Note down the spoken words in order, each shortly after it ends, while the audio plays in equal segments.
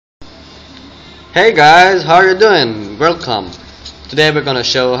Hey guys, how are you doing? Welcome. Today we're gonna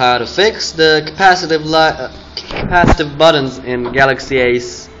show how to fix the capacitive buttons in Galaxy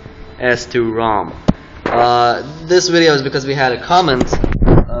Ace S2 ROM. This video is because we had a comment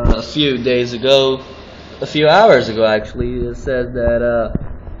a few hours ago actually. It said that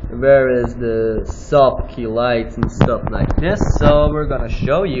where is the sub key lights and stuff like this. So we're gonna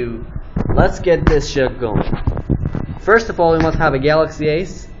show you. Let's get this shit going. First of all, we must have a Galaxy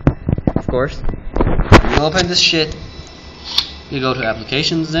Ace, of course. You open this shit, you go to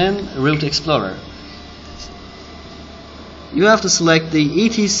applications, then root explorer. You have to select the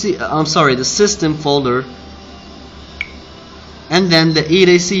the system folder, and then the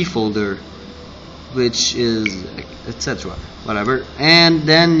etc folder, which is etc. whatever, and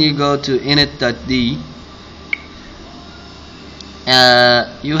then you go to init.d.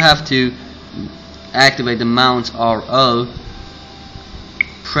 You have to activate the mount RO,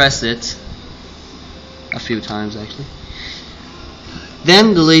 press it a few times actually,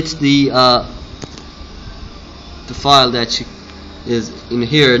 then delete the file that is in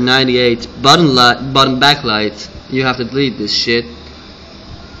here, 98 button backlight. You have to delete this shit.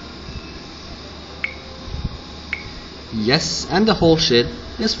 Yes, and the whole shit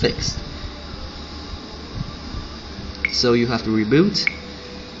is fixed. So you have to reboot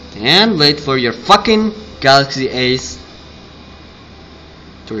and wait for your fucking Galaxy Ace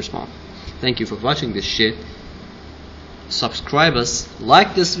to respawn. Thank you for watching this shit. Subscribe us,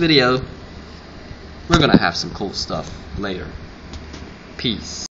 like this video. We're gonna have some cool stuff later. Peace.